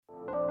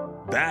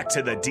Back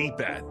to the deep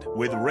end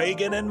with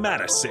Reagan and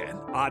Madison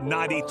on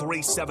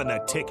 93.7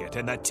 The Ticket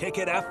and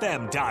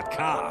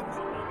theticketfm.com.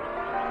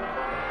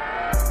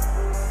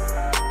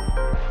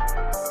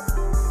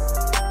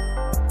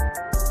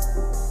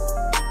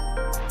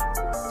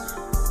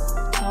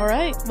 All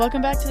right,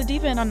 welcome back to the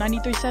deep end on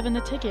 93.7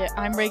 The Ticket.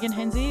 I'm Reagan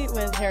Hinsey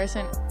with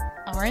Harrison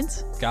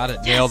Ahrens. Got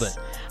it. Nailed it.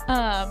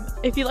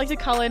 If you'd like to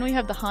call in, we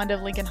have the Honda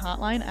of Lincoln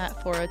hotline at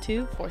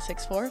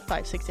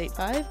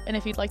 402-464-5685. And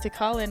if you'd like to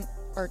call in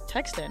or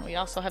text in, we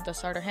also have the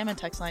Sartor Hammond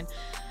text line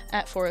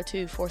at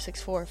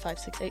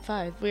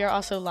 402-464-5685. We are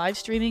also live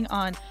streaming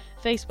on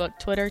Facebook,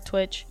 Twitter,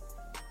 Twitch,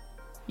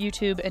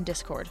 YouTube, and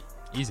Discord.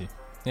 Easy.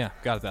 Yeah,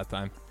 got it that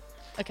time.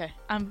 Okay,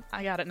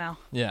 I got it now.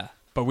 Yeah,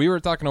 but we were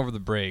talking over the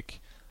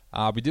break.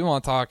 We do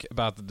want to talk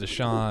about the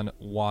Deshaun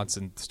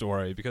Watson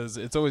story because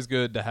it's always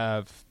good to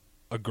have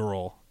a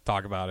girl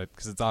talk about it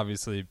because it's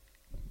obviously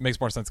makes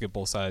more sense to get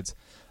both sides.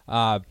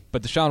 But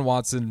Deshaun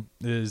Watson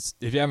is,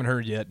 if you haven't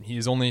heard yet, he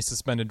is only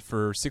suspended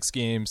for 6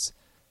 games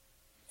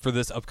for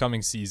this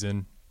upcoming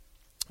season.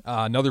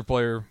 Another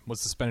player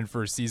was suspended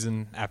for a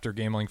season after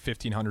gambling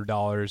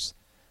 $1,500.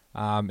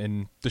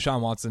 And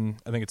Deshaun Watson,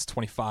 I think it's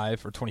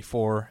 25 or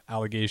 24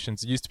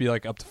 allegations. It used to be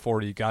like up to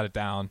 40, got it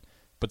down,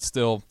 but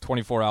still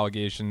 24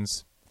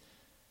 allegations.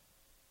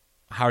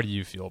 How do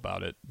you feel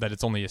about it, that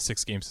it's only a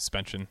 6-game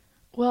suspension?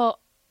 Well,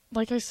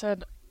 like I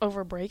said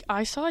over break,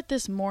 I saw it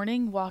this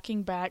morning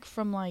walking back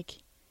from like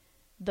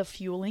the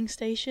fueling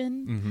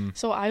station. Mm-hmm.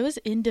 So I was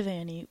in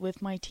Devaney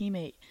with my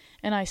teammate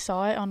and I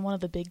saw it on one of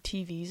the big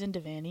TVs in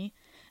Devaney,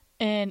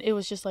 and it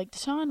was just like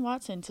Deshaun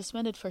Watson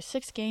suspended for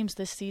 6 games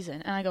this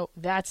season. And I go,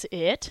 that's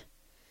it?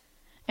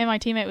 And my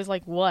teammate was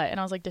like, what? And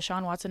I was like,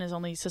 Deshaun Watson is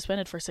only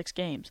suspended for 6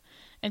 games.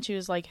 And she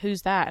was like,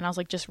 who's that? And I was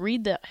like, just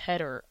read the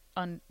header.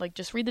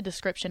 Just read the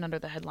description under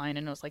the headline,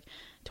 and it was like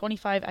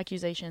 25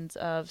 accusations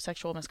of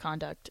sexual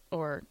misconduct,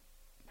 or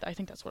I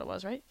think that's what it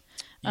was, right?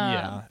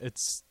 Yeah,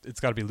 it's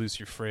got to be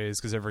loosely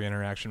phrased because every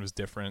interaction was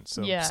different.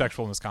 So yeah.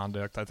 Sexual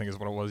misconduct, I think, is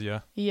what it was. Yeah.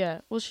 Yeah.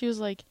 Well, she was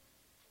like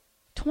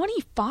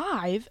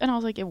 25, and I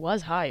was like, it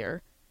was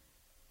higher,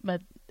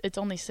 but it's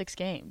only 6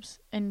 games,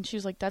 and she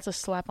was like, that's a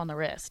slap on the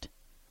wrist.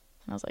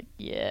 And I was like,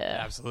 yeah,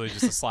 absolutely,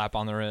 just a slap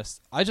on the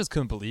wrist. I just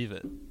couldn't believe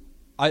it.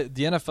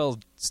 The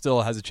NFL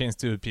still has a chance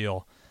to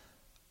appeal.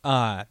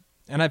 And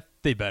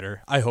they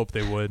better. I hope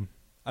they would.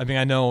 I mean,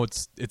 I know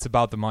it's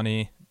about the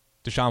money.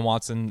 Deshaun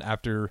Watson,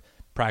 after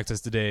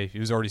practice today, he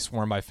was already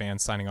swarmed by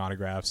fans signing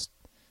autographs.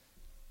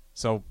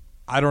 So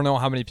I don't know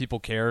how many people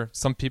care.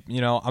 Some people,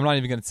 I'm not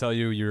even going to tell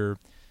you you're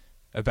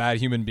a bad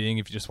human being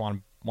if you just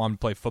want to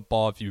play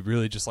football. If you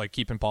really just like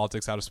keeping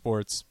politics out of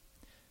sports,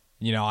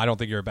 I don't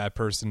think you're a bad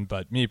person.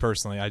 But me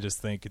personally, I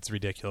just think it's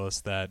ridiculous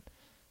that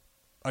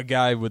a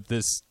guy with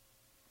this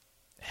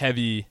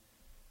heavy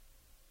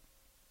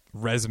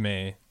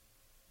resume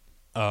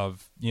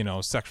of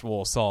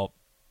sexual assault,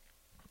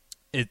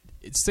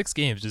 it's 6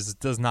 games just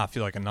does not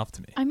feel like enough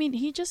to me. I mean,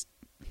 he just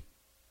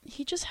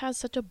has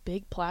such a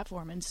big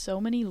platform, and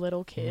so many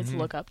little kids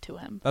look up to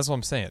him. That's what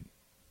I'm saying.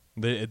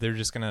 They're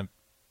just gonna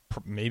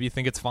maybe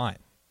think it's fine.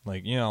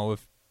 Like,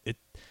 if it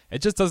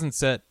just doesn't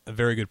set a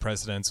very good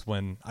precedence.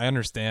 When I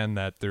understand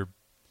that they're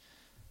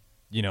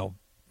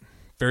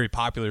very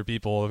popular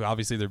people,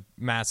 obviously they're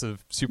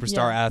massive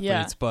superstar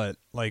athletes, but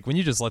like when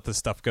you just let this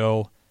stuff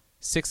go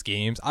 6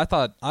 games, I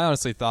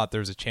honestly thought there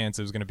was a chance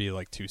it was going to be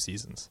like 2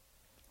 seasons.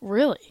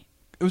 Really?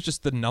 It was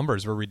just the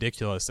numbers were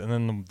ridiculous, and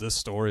then this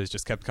stories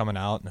just kept coming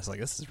out, and it's like,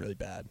 this is really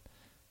bad,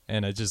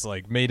 and it just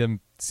like made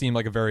him seem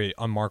like a very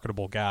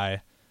unmarketable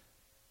guy,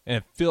 and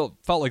it felt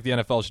like the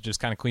NFL should just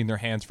kind of clean their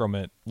hands from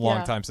it.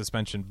 Long time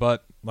suspension,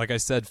 but like I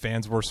said,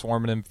 fans were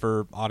swarming him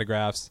for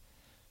autographs.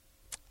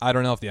 I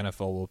don't know if the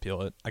NFL will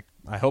appeal it.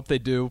 I hope they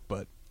do,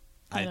 but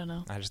I don't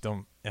know. I just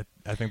don't. I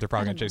think they're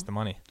probably going to chase the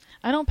money.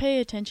 I don't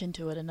pay attention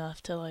to it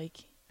enough to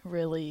like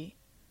really.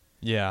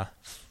 Yeah.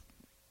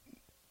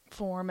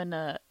 Form in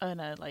a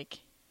like,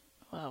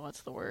 well,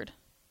 what's the word?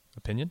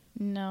 Opinion?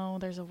 No,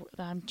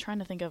 I'm trying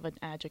to think of an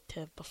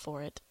adjective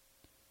before it.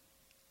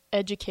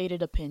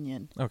 Educated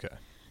opinion. Okay.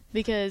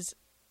 Because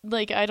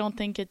like I don't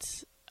think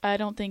it's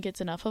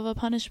enough of a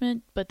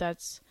punishment, but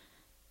that's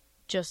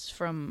just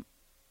from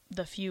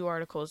the few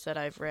articles that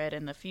I've read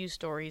and the few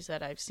stories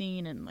that I've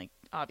seen, and like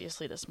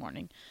obviously this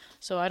morning.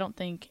 So I don't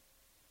think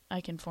I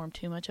can form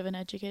too much of an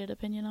educated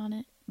opinion on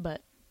it,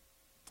 but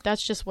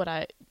that's just what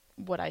I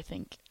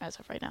think as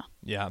of right now.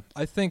 Yeah,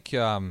 I think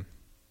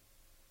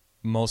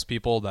most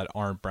people that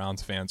aren't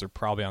Browns fans are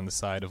probably on the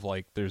side of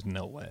like, there's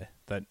no way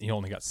that he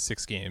only got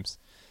 6 games,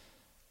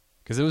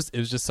 because it was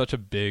just such a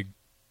big.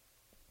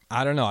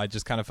 I don't know. I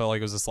just kind of felt like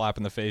it was a slap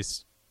in the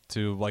face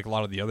to like a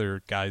lot of the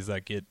other guys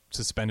that get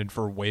suspended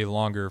for way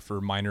longer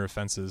for minor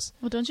offenses.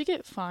 Well, don't you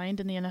get fined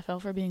in the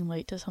NFL for being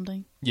late to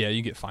something? Yeah,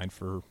 you get fined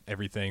for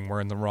everything.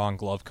 Wearing the wrong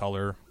glove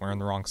color, wearing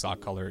the wrong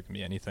sock color. It can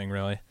be anything,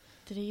 really.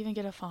 Did he even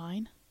get a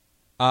fine?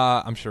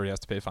 I'm sure he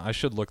has to pay a fine. I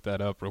should look that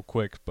up real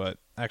quick, but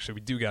actually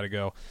we do got to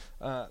go.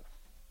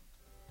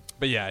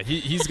 But yeah,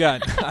 he's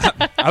got.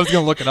 I was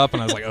gonna look it up,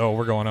 and I was like, oh,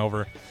 we're going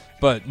over.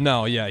 But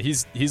no, yeah,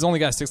 he's only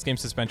got a 6-game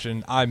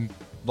suspension. I'm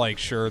like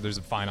sure there's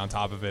a fine on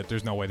top of it.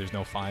 There's no way there's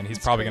no fine. He's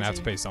probably gonna have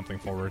to pay something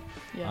forward.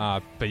 Yeah.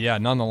 But yeah,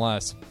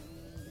 nonetheless,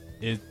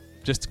 it's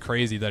just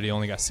crazy that he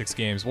only got 6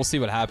 games. We'll see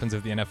what happens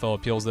if the NFL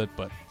appeals it,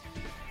 but.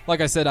 Like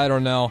I said, I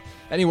don't know.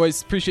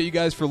 Anyways, appreciate you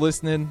guys for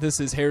listening. This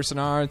is Harrison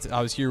Arndt. I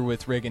was here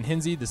with Reagan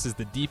Hinsey. This is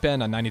the Deep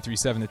End on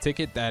 93.7 The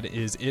Ticket. That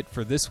is it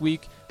for this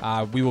week.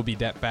 We will be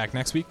back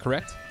next week,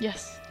 correct?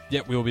 Yes.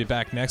 Yep, we will be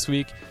back next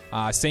week.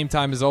 Same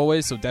time as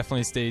always, so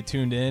definitely stay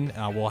tuned in.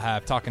 We'll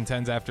have Talking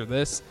Tens after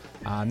this.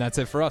 And that's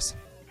it for us.